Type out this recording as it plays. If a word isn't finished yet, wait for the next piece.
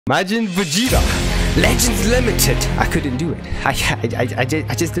Majin Vegeta. Legends Limited. I couldn't do it.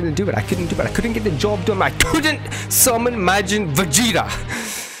 I just didn't do it. I couldn't do it. I couldn't get the job done. I couldn't summon Majin Vegeta.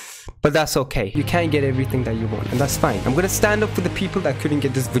 But that's okay. You can't get everything that you want, and that's fine. I'm gonna stand up for the people that couldn't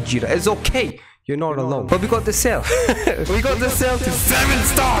get this Vegeta. It's okay. You're not alone. But we got the sale. We got the sale to 7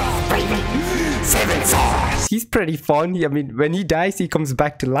 stars, baby. 7 stars. He's pretty fun. I mean, when he dies, he comes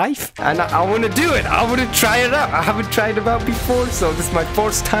back to life. And I want to do it. I want to try it out. I haven't tried it out before, so this is my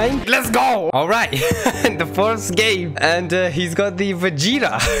first time. Let's go. All right. The first game. And he's got the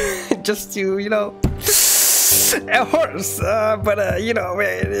Vegeta. Just to, you know... a horse, but you know,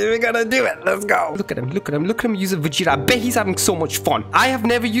 we're gonna do it. Let's go. Look at him, look at him, look at him use a Vegeta. I bet he's having so much fun. I have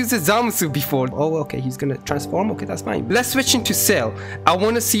never used a Zamasu before. Oh, okay, he's gonna transform. Okay, that's fine. Let's switch into Cell. I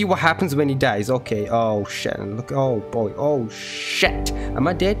want to see what happens when he dies. Okay, oh shit, look, oh boy, oh shit. Am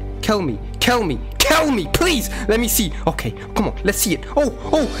I dead? Kill me, kill me, kill me, please. Let me see. Okay, come on, let's see it. Oh,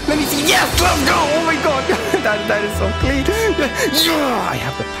 let me see. Yes, let's go. Oh my god, that is so clean. Yeah, I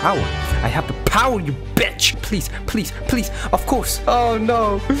have the power. I have the power, you bitch. Please, please, please. Of course. Oh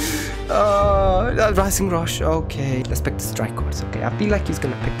no. Rising Rush. Okay. Let's pick the strike cards. Okay. I feel like he's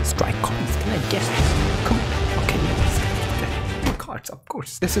gonna pick the strike cards. Can I guess? Come on. Okay, yeah, he's gonna pick the cards, of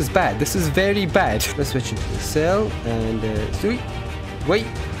course. This is bad. This is very bad. Let's switch into the cell and wait.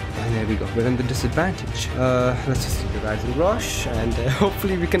 And there we go. We're in the disadvantage. Let's just do the Rising Rush, and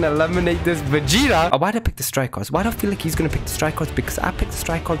hopefully we can eliminate this Vegeta. Why did I pick the strike cards? Why do I feel like he's gonna pick the strike cards? Because I picked the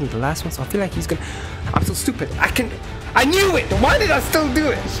strike cards in the last one, so I feel like he's gonna. I'm so stupid. I knew it. Why did I still do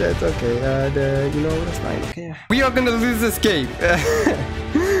it? Shit. Okay. And you know, that's fine. Okay. We are gonna lose this game.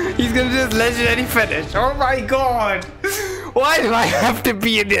 He's gonna just legendary finish. Oh my god. Why do I have to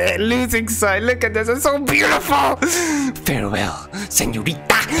be in the losing side? Look at this, it's so beautiful! Farewell, senorita!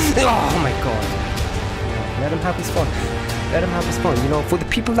 Oh my god. Yeah, let him have his fun. Let him have his fun. You know, for the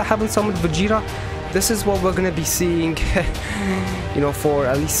people that haven't summoned Vegeta, this is what we're gonna be seeing, you know, for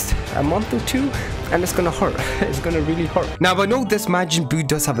at least a month or 2. And it's gonna hurt. It's gonna really hurt. Now, I know this Majin Buu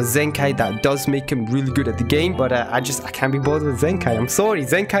does have a Zenkai that does make him really good at the game, but I can't be bothered with Zenkai. I'm sorry.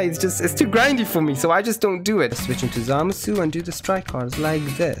 Zenkai is just, it's too grindy for me, so I just don't do it. Let's switch into Zamasu and do the strike cards like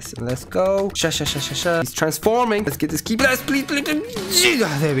this. And let's go. Sha. He's transforming. Let's get this key blast, please.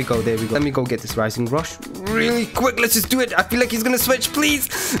 There we go. Let me go get this Rising Rush really quick. Let's just do it. I feel like he's gonna switch, please.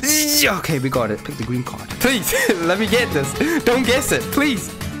 Okay, we got it. Pick the green card. Please, let me get this. Don't guess it, please.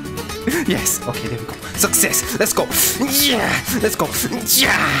 Yes. Okay, there we go. Success. Let's go. Yeah. Let's go.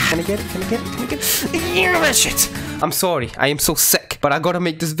 Yeah. Can I get it? Can I get it? Can I get it? Yeah, shit. I'm sorry. I am so sick, but I gotta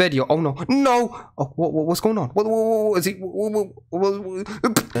make this video. Oh no. No. Oh, what's going on? What is it?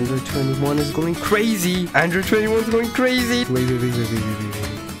 Android 21 is going crazy. Android 21 is going crazy. Wait.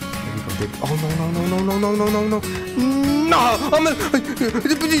 Oh no. No,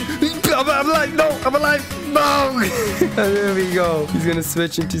 I'm alive. No, I'm alive. No. There we go. He's gonna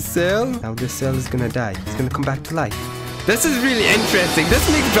switch into Cell. Now this Cell is gonna die. He's gonna come back to life. This is really interesting. This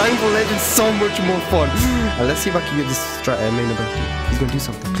makes Dragon Ball Legends so much more fun. Let's see if I can get this main ability. He's gonna do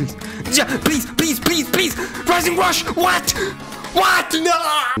something. Please. Yeah, please. Rising Rush. What? No.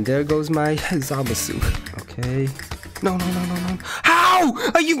 And there goes my Zamasu. Okay. No. How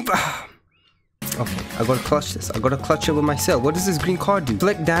are you? Okay, I gotta clutch this. I gotta clutch it with my Cell. What does this green card do?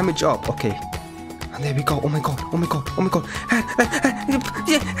 Select damage up. Okay. And there we go. Oh my god. Oh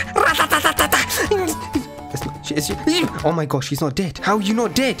my gosh, she's not dead. How are you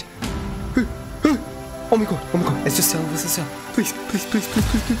not dead? Oh my god. It's just Cell. This is Cell. Please.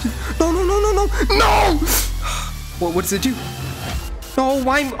 No. No! What does it do? No,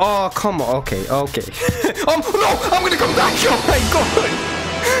 why? Oh, come on. Okay. No! I'm gonna come back. Oh my god.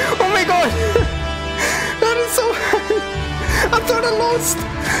 Oh my god. That is so high. I thought I lost.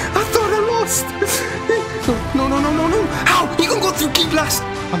 No. How? You can go through Key Blast.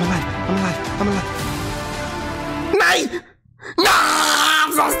 I'm alive. No!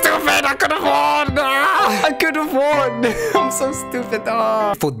 I'm so stupid. I could have won. I'm so stupid.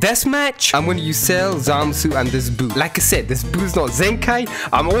 For this match, I'm going to use Cell, Zamasu, and this Buu. Like I said, this Buu is not Zenkai.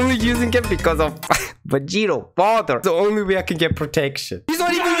 I'm only using it because of Vegeta, father. The only way I can get protection. He's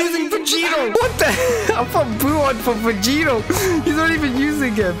not even using Vegeta. What the hell? I put Buu on for Vegeta. He's not even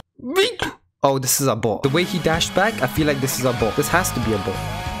using him. Oh, this is a bot. The way he dashed back, I feel like this is a bot. This has to be a bot.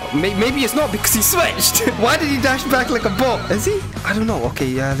 Maybe it's not because he switched. Why did he dash back like a bot? Is he? I don't know.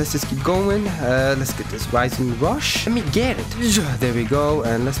 Okay, let's just keep going. Let's get this Rising Rush. Let me get it. There we go.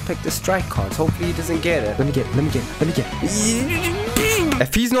 And let's pick the strike cards. Hopefully he doesn't get it. Let me get it.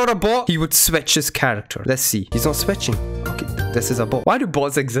 If he's not a bot, he would switch his character. Let's see. He's not switching. Okay. This is a bot. Why do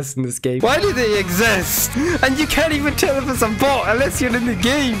bots exist in this game? Why do they exist? And you can't even tell if it's a bot unless you're in the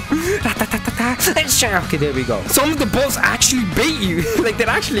game. Okay, there we go. Some of the bots actually bait you. Like, they're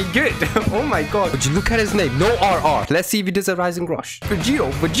actually good. Oh my god. Would you look at his name? No RR. Let's see if he does a Rising Rush.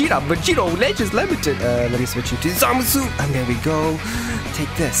 Vegeta, Legends Limited. Let me switch into Zamasu. And there we go.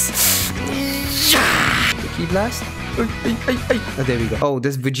 Take this. Key blast. Oh, there we go. Oh,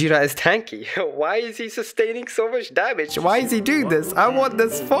 this Vegeta is tanky. Why is he sustaining so much damage? Why is he doing this? I want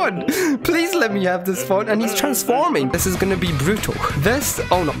this fun. Please let me have this fun. And he's transforming. This is gonna be brutal. This,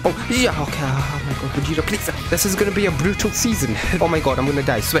 oh no. Oh, yeah, okay. Oh my god, Vegeta, please. This is gonna be a brutal season. Oh my god, I'm gonna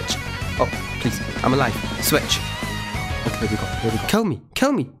die. Switch. Oh, please. I'm alive. Switch. Okay, there we go. There we go. Kill me.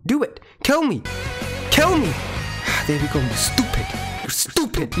 Kill me. Do it. Kill me. Kill me. There we go. You stupid.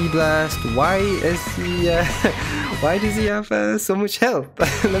 Stupid E-Blast. Why is he why does he have so much health?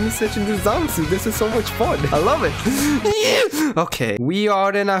 Let me switch into Zamsu. This is so much fun. I love it. Yeah. Okay, we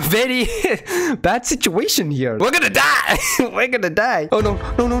are in a very bad situation here. We're gonna die. We're gonna die. Oh no.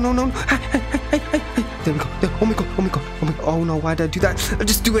 There we go. Oh my god. Oh no, why did I do that? I'll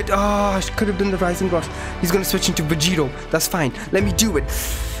just do it. Oh, I could have done the Rising Rush. He's gonna switch into Vegito. That's fine. Let me do it.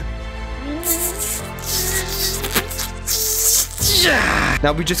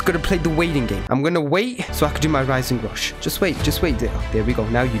 Now we just gotta play the waiting game. I'm gonna wait so I can do my Rising Rush. Just wait. There we go.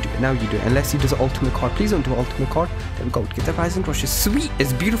 Now you do it. Unless he does an ultimate card. Please don't do an ultimate card. There we go. Get the Rising Rush. It's sweet,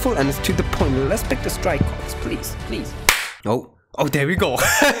 it's beautiful, and it's to the point. Let's pick the strike cards, please. Oh, there we go.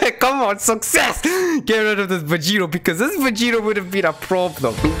 Come on, success. Get rid of this Vegito because this Vegito would have been a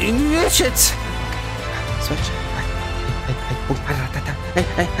problem. Shit. Switch.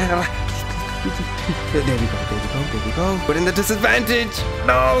 There we go. Put in the disadvantage.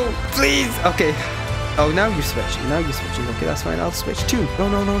 No, please. Okay. Oh, now you're switching. Okay, that's fine. I'll switch too. No.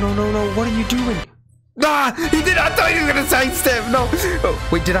 What are you doing? Ah, he did. I thought he was gonna sidestep. No. Oh,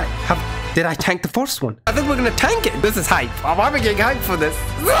 wait, did I tank the first one? I think we're gonna tank it. This is hype. I'm getting hype for this.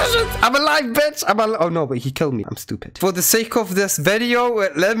 I'm alive, bitch. Oh no, but he killed me. I'm stupid. For the sake of this video,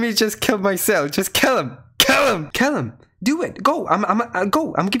 let me just kill myself. Just kill him. Kill him. Do it. Go.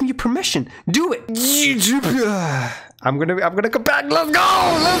 I'm giving you permission. Do it. I'm gonna come back. Let's go.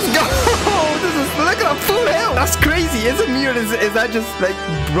 Look at that full health. That's crazy. Isn't me or is that just like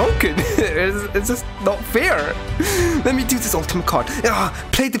broken? it's just not fair. Let me do this ultimate card.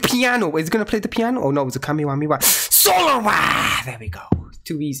 Play the piano. Is it gonna play the piano? Oh no, it's a Kamiwami. Solar Wa. There we go.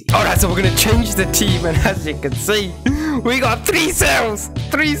 Too easy. Alright, so we're gonna change the team, and as you can see, we got 3 cells.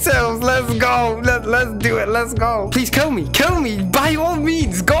 Let's go. Let's do it. Let's go. Please kill me. By all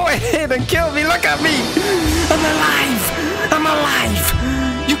means, go ahead and kill me. Look at me. I'm alive.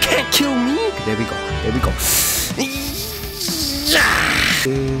 You can't kill me. There we go. There we go.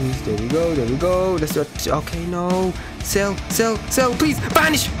 Let's do it. Okay, no. Cell, please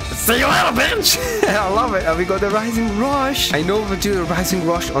vanish. See you later, bitch. I love it. And we got the Rising Rush. I know if we do the Rising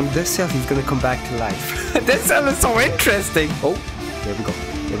Rush on this cell, he's gonna come back to life. This cell is so interesting. Oh, there we go.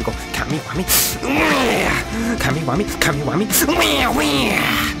 Kamiwami.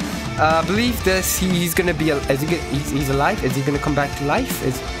 I believe this. He's gonna be. He's alive. Is he gonna come back to life?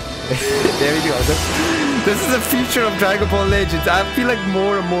 There we go. This is the future of Dragon Ball Legends. I feel like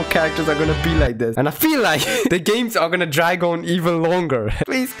more and more characters are gonna be like this, and I feel like the games are gonna drag on even longer.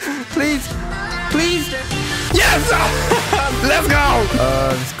 Please. Yes! Let's go!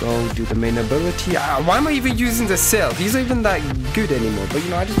 Let's go do the main ability. Why am I even using the cell? He's not even that good anymore. But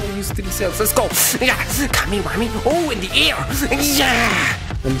I just want to use 3 cells. Let's go! Kami-wami. Oh, in the air! Yeah!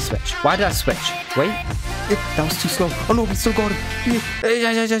 Let me switch. Why did I switch? Wait. That was too slow. Oh no, we still got him.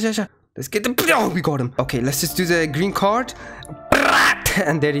 Yeah. Let's get the... Oh, we got him. Okay, let's just do the green card.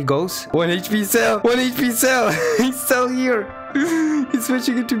 And there he goes. 1 HP cell. He's still here. He's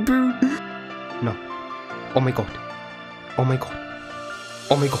switching into Boo. No. Oh my god.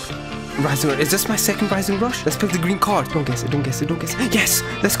 Rising Rush. Is this my second Rising Rush? Let's pick the green card. Don't guess it. Yes.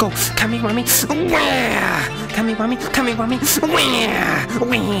 Let's go. Kami-wami. Kami-wami.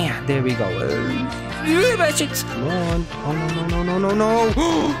 There we go. Come on. Oh, no.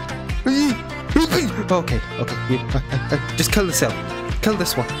 Okay. Just kill the cell. Kill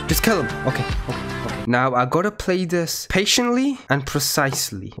this one. Just kill him. Okay. Now, I gotta play this patiently and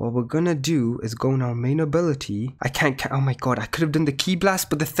precisely. What we're gonna do is go in our main ability. I can't... Oh my god, I could have done the key blast,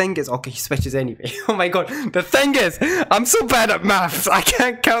 but the thing is... Okay, he switches anyway. Oh my god, the thing is, I'm so bad at maths. I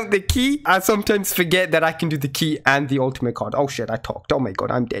can't count the key. I sometimes forget that I can do the key and the ultimate card. Oh shit, I talked. Oh my god,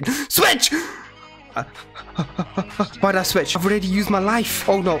 I'm dead. Switch! Why did I switch? I've already used my life.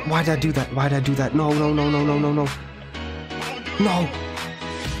 Oh no, why did I do that? No.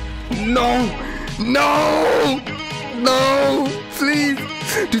 No! Please!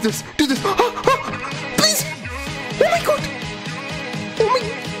 Do this! Do this! Please! Oh my god! Oh my...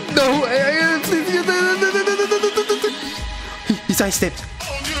 No! Please! He sidestepped.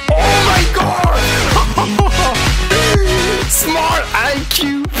 Oh my god! Smart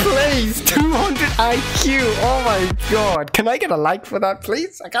IQ plays! 200 IQ! Oh my god! Can I get a like for that,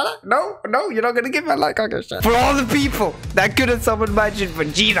 please? I gotta? No? No? You're not gonna give me a like? Okay, shit. For all the people that couldn't summon Majin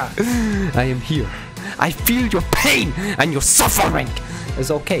Vegeta, I am here. I feel your pain and your suffering.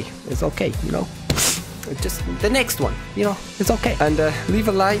 It's okay. It's okay, you know? Just the next one, you know? It's okay. And leave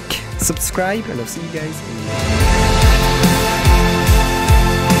a like, subscribe, and I'll see you guys in the next one.